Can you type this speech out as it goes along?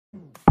I'm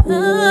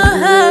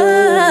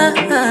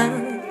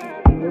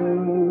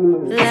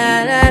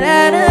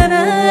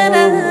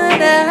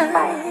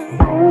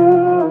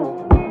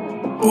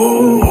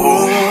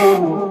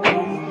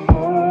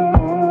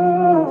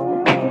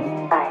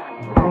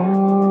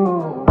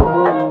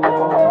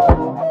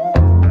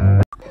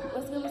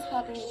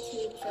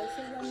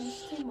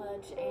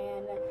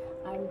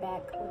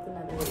back with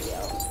another video.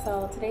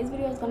 So today's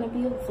video is going to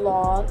be a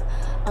vlog,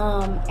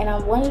 and I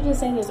wanted to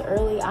say this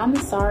early. I'm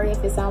sorry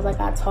if it sounds like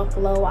I talk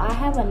low. I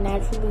have a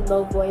naturally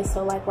low voice,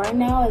 so like right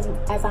now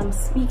as I'm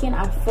speaking,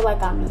 I feel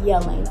like I'm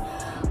yelling.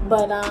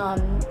 But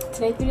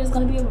today's video is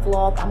going to be a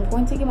vlog. I'm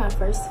going to get my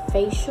first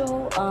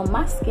facial.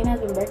 My skin has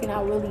been breaking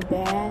out really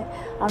bad.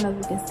 I don't know if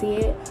you can see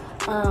it,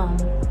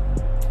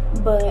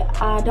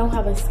 but I don't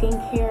have a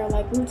skincare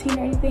like routine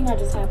or anything. I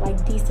just have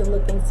like decent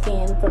looking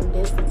skin from a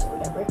distance or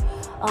whatever.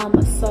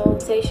 So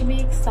today should be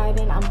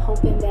exciting. I'm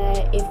hoping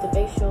that if the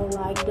facial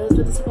like does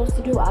what it's supposed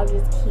to do, I'll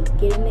just keep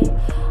getting it.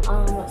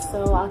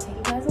 So I'll take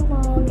you guys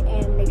along,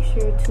 and make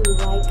sure to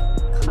like,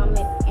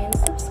 comment, and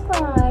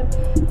subscribe.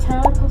 Turn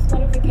on post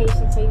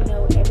notifications so you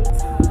know every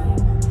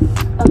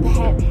time a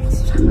bad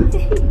bitch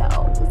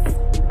videos.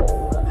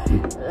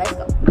 Let's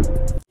go.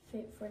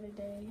 Fit for the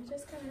day.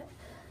 Just got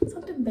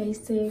something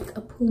basic,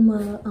 a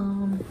Puma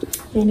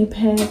fanny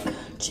pack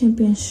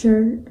champion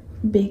shirt,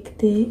 big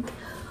thick.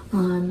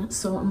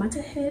 So I'm about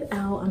to head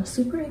out. I'm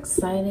super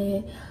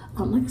excited.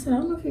 Like I said, I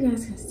don't know if you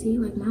guys can see,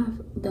 like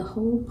the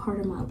whole part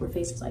of my upper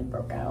face is like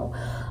broke out.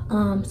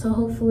 So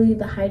hopefully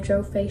the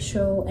hydro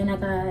facial, and I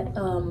got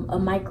a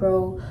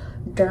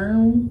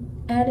MICRODERM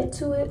added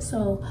to it,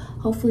 so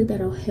hopefully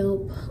that'll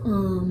help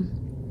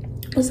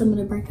with some of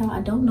the breakout.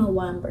 I don't know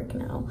why I'm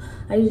breaking out.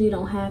 I usually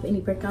don't have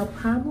any breakout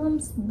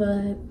problems,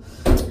 but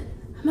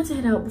I'm about to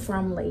head out before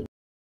I'm late.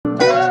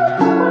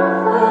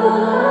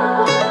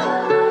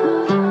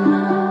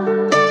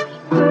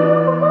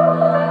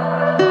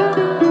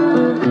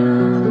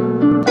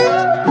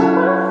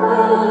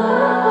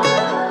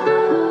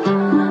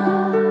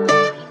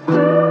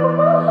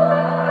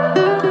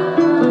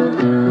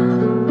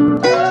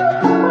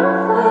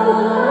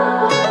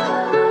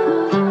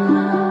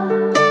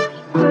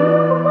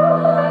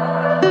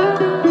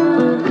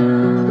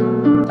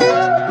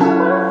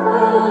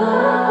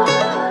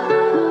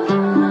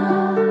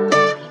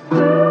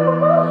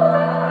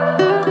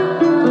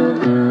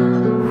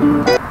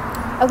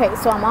 Okay,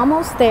 so I'm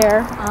almost there.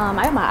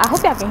 I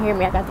hope y'all can hear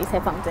me. I got these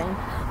headphones in,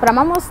 but I'm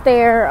almost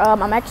there.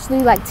 I'm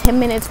actually like 10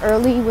 minutes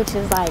early, which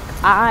is like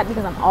odd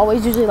because I'm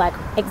always usually like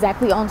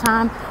exactly on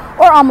time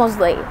or almost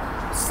late.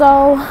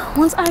 So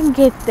once I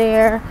get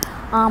there,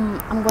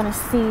 I'm gonna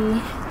see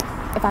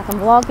if I can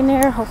vlog in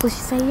there. Hopefully she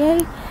say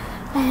yay,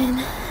 and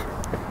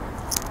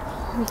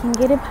we can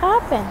get it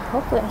popping.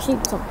 Hopefully I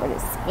shoot some pretty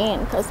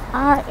skin because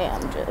I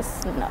am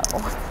just no.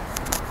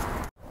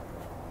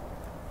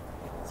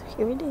 So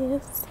here it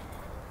is.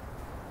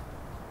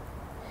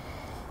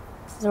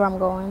 This is where I'm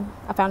going.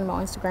 I found him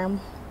on Instagram.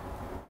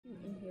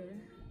 In here.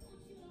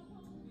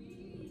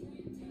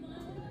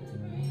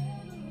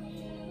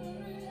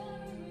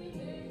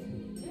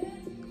 So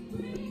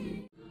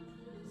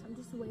I'm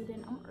just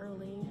waiting. I'm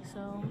early,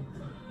 so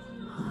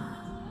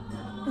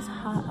it's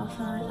hot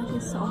outside. Like,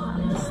 it's so hot.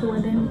 I'm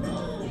sweating.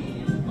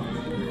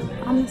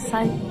 I'm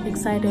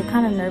excited,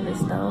 kind of nervous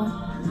though.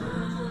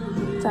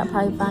 So I'll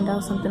probably find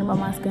out something about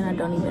my skin I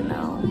don't even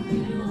know.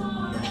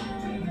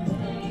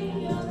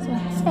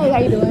 So, hey, how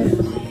you doing?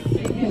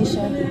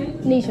 Nisha.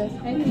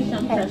 Hey, Nisha,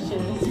 I'm Precious.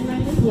 You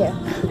ready? Yeah.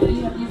 Do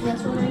you have your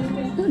dress on or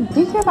anything? Do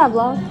you care if I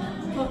vlog?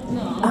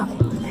 No. Okay.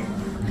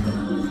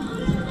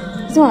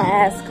 Just want to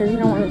ask, because you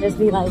don't want to just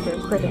be like, you're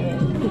pretty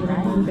and people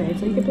not okay.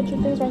 So you can put your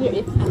things right here. I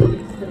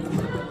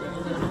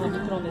have to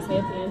put on this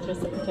headband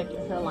just to protect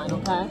your hairline,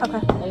 okay?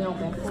 Okay. Lay on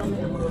back for a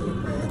minute.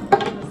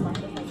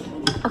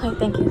 Okay,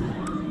 thank you.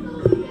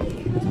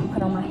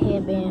 Put on my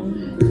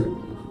headband.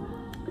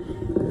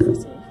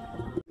 Let's see.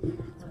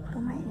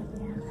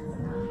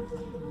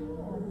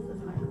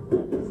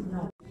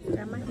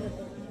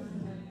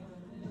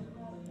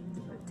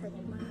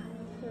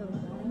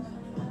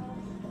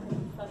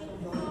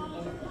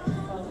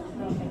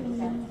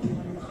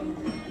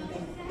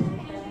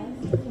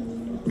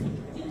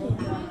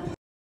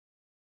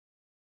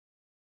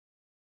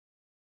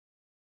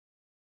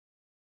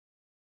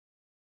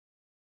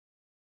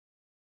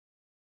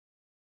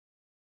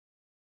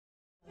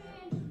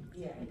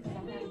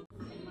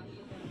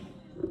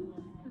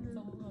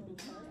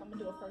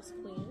 First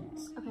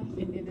cleanse. Okay.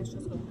 And then that's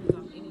just going to cleanse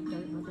off any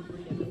dirt or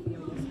debris that may be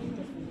on your skin.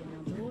 Just going to get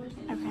outdoors.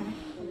 Okay.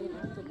 And then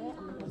after that,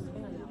 I'm going to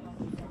spin it out.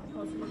 I'm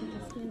supposed to look at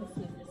your skin to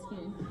see if your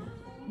skin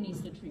needs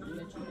the treatment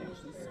that you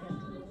actually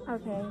schedule.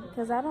 Okay,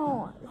 because I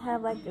don't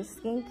have like a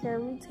skincare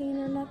routine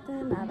or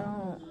nothing.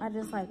 I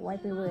just like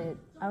wipe it with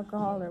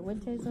alcohol or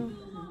wood chaser,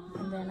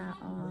 and then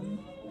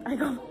I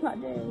go for my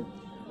day.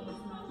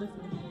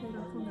 Listen,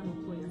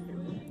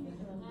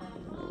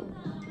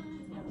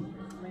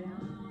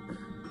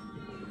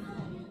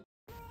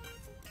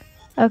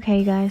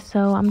 Okay guys,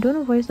 so I'm doing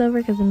a voiceover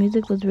because the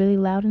music was really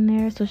loud in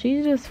there. So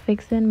she's just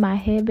fixing my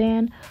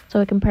headband so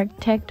it can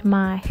protect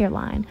my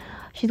hairline.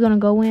 She's going to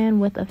go in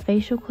with a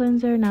facial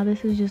cleanser. Now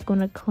this is just going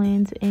to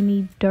cleanse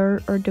any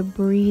dirt or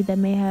debris that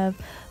may have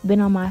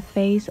been on my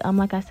face.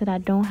 Like I said, I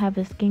don't have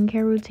a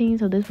skincare routine,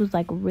 so this was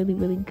like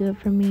really good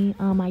for me.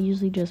 I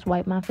usually just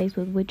wipe my face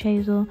with witch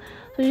hazel.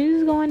 So she's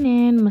just going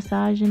in,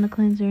 massaging the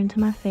cleanser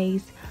into my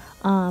face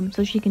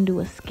so she can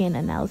do a skin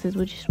analysis,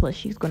 which is what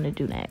she's going to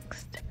do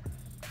next.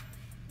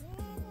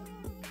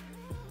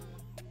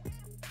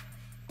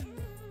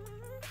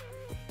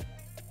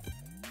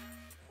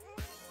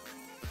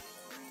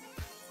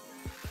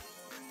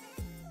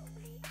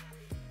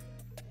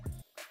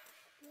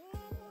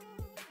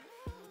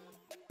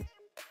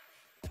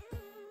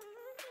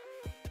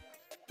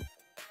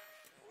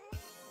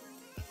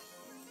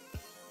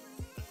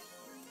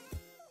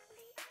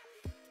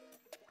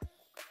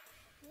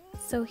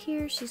 So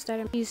here she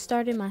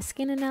started my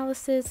skin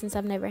analysis since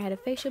I've never had a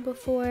facial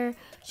before.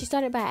 She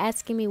started by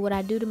asking me what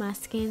I do to my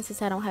skin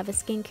since I don't have a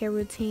skincare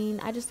routine.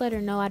 I just let her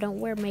know I don't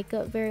wear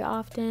makeup very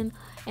often,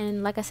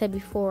 and like I said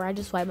before, I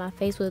just wipe my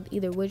face with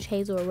either witch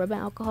hazel or rubbing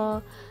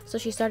alcohol. So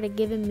she started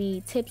giving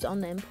me tips on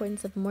the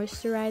importance of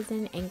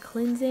moisturizing and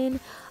cleansing,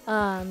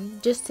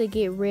 just to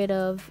get rid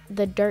of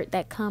the dirt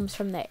that comes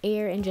from the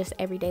air and just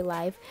everyday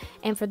life.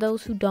 And for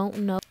those who don't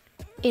know,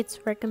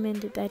 it's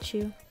recommended that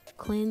you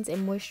cleanse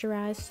and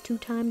moisturize 2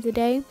 times a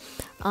day,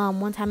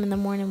 one time in the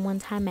morning, one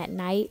time at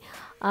night.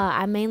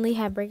 I mainly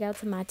have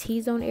breakouts in my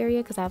T-zone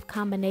area because I have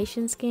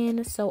combination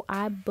skin, so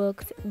I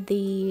booked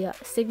the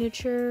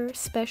signature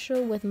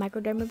special with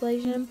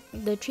microdermabrasion.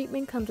 The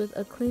treatment comes with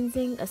a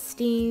cleansing, a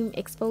steam,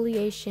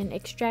 exfoliation,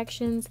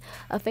 extractions,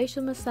 a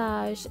facial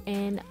massage,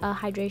 and a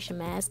hydration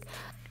mask.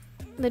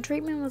 The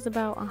treatment was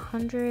about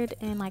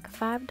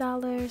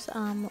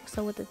 $105,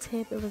 so with the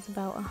tip it was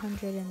about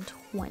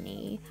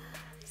 $120.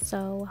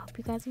 So I hope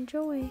you guys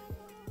enjoy.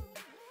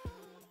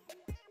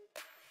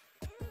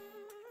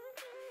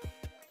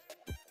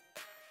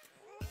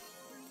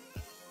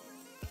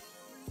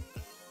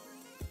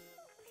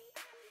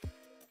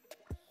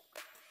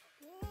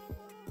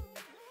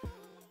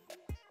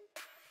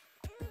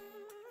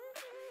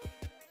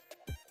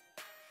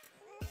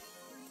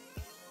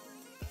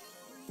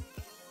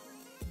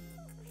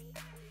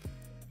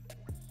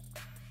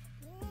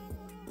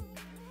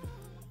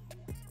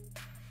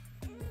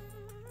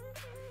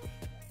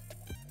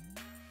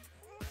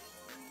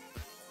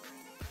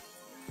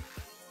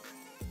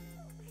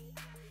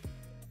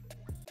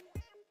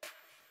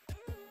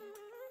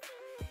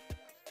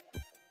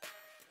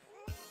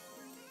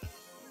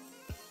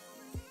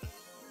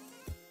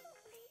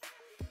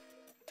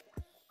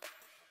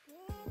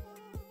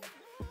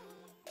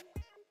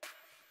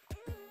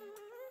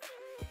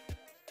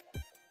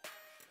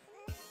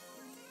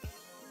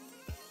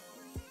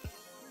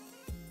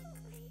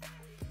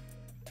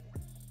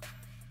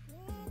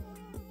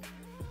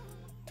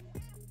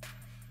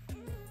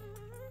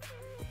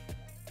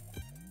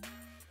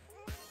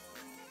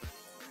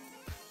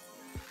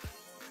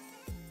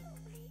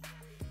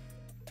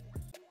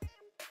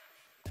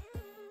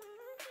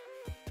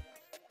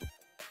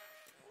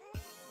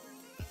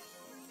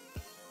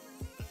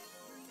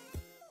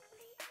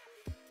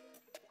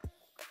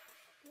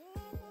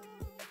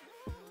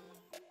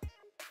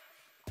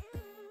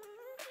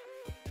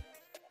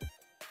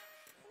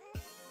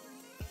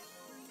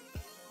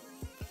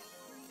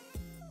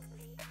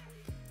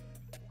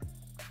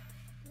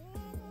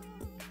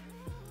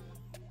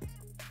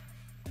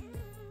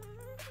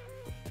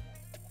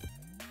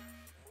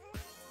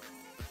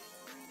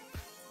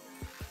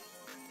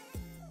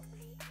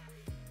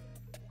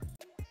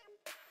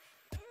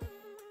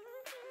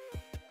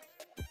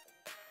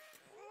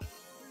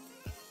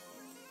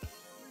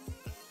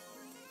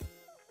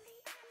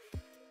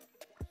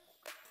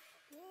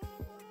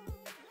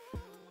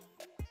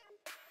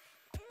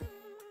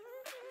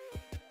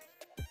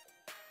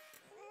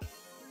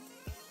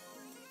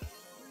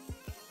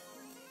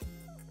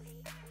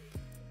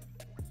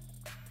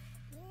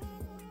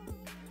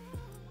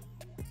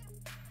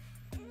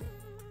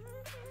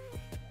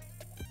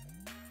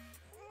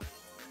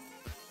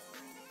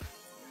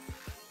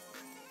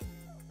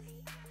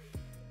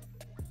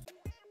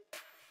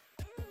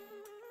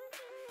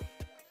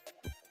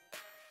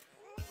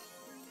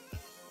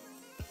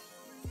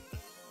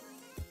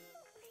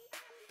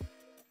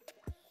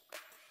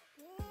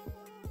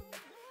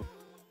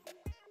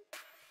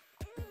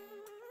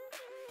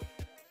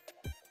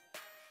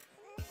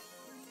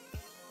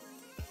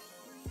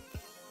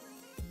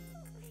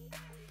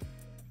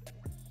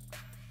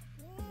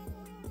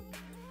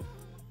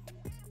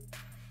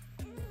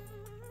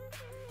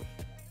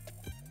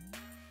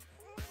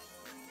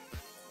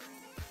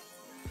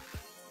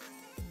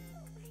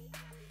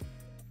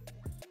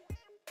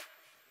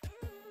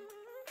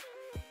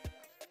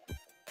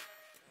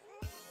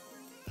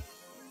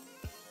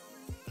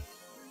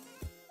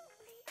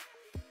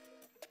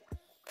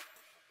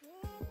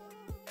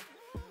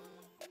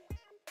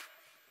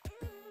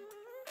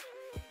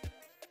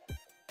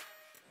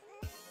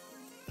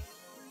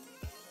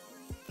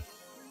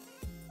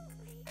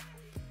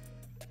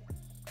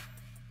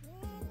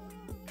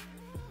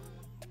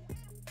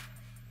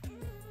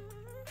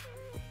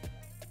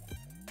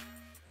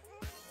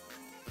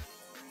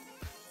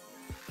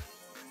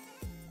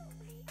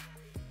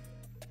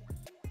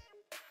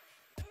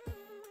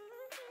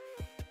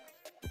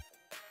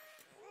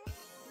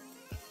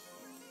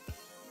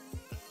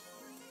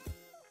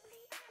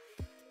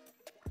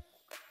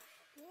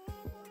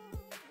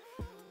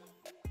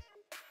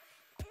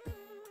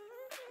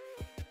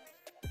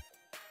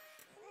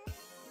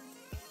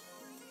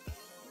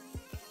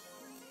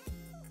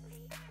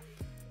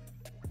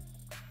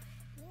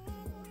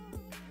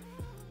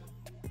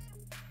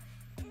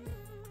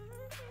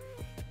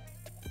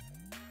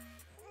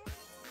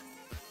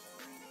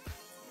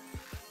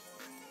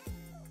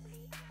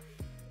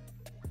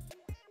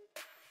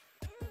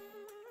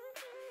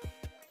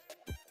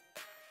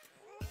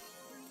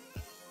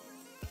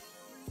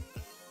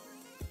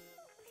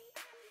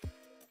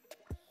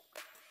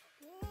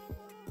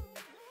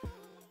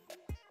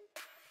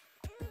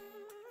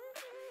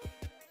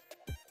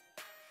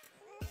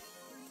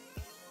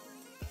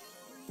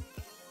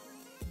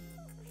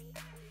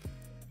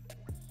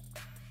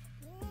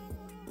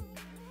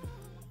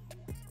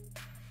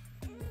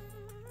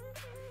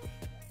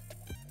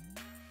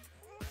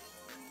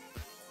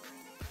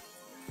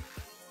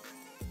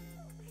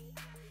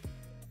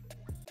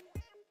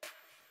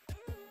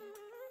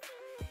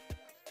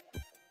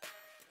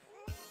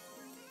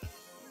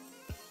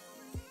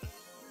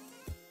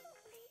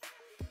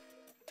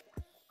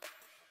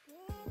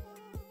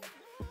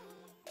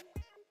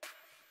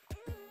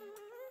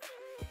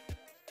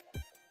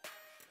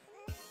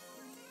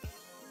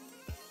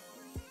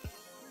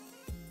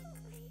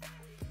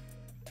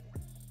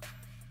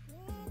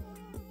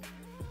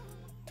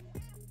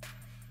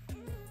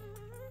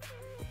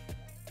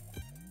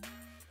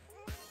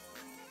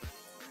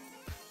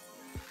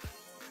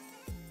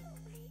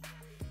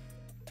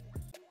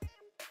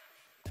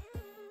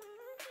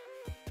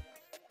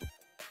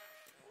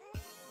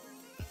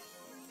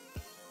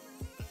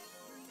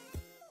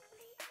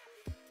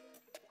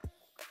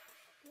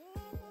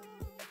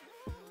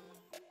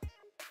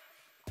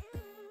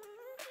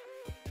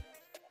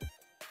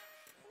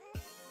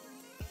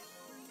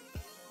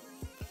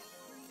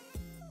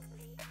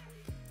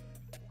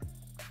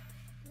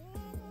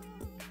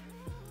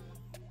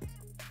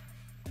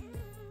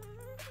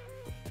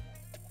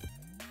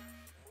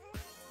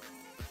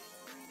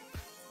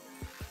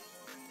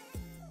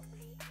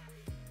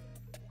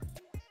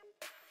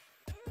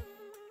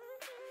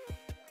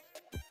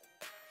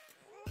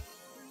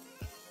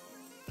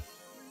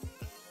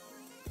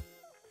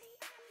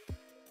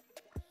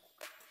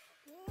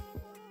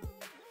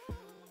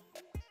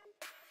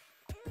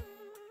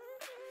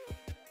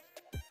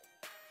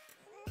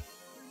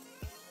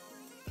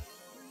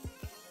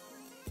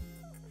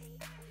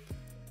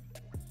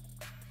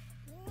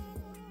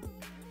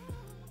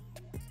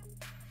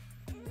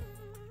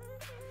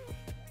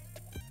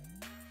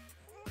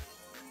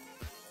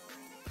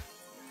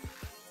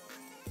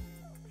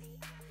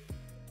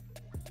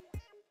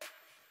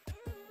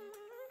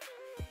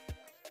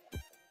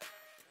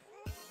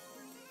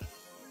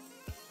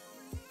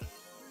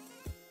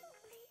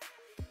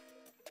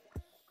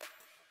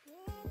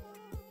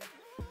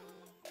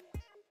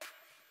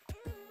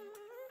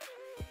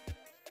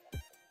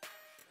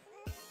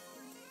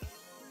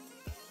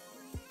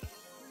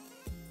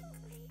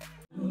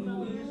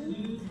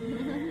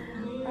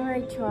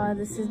 Alright, y'all,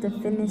 this is the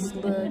finished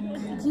look.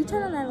 Can you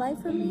turn on that light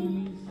for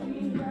me?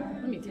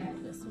 Let me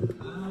turn this one.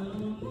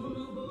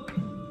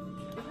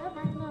 Is that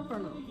bright enough or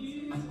no?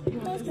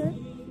 That's good.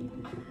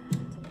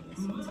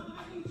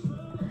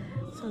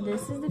 So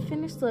this is the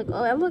finished look.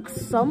 Oh, it looks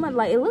so much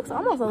like, it looks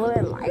almost a little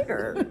bit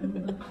lighter.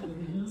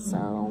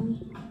 So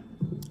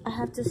I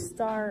have to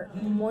start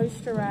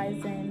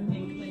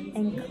moisturizing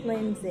and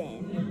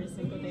cleansing Every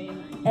single day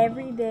and night.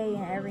 every day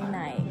and every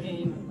night.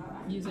 And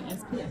using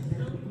SPF.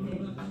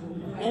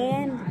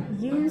 And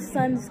use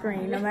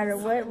sunscreen no matter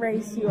what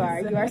race you are.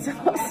 You are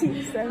supposed to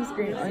use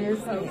sunscreen on your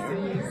skin.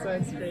 Use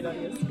sunscreen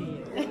on your skin.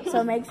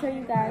 So make sure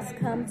you guys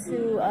come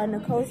to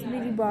Nicole's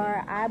Beauty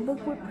Bar. I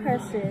book with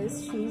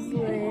Precious. She's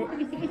lit.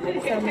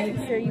 So make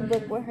sure you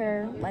book with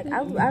her. Like,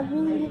 I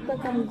really look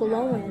like I'm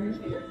glowing.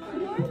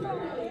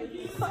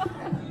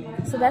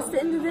 So that's the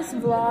end of this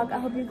vlog. I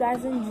hope you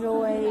guys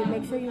enjoy.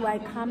 Make sure you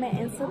like, comment,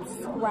 and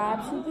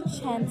subscribe to the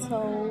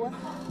channel.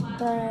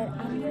 But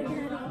I'm gonna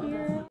get out of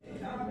here.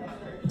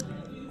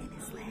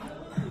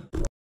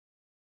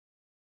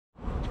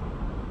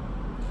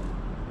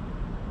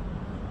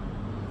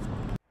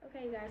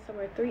 Okay guys, so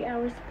we're 3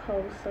 hours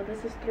post. So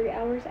this is 3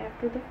 hours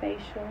after the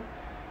facial.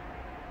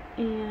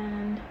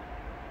 And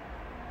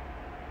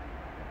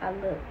I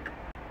look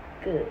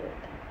good.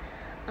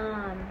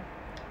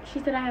 She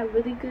said I have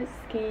really good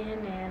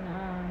skin, and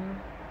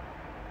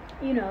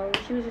you know,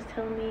 she was just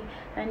telling me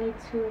I need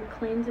to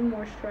cleanse and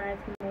moisturize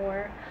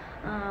more.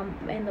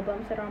 And the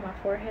bumps that are on my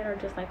forehead are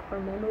just like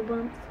hormonal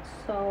bumps,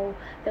 so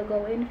they'll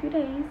go in a few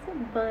days.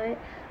 But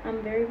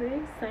I'm very,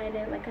 very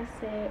excited. Like I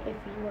said, if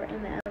you are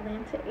in the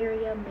Atlanta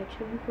area, make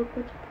sure you book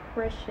with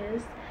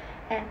Precious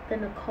at the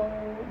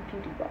Nicole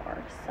Beauty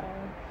Bar. So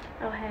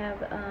I'll have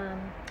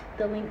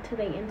the link to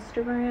their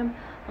Instagram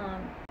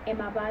in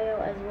my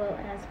bio, as well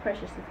as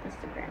Precious's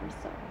Instagram.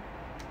 So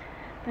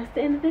that's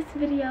the end of this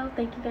video.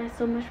 Thank you guys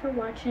so much for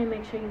watching.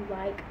 Make sure you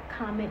like,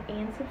 comment,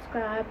 and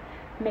subscribe.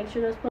 Make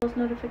sure those post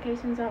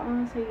notifications are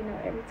on so you know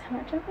every time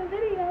I drop a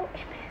video.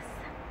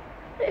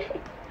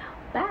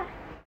 Bye.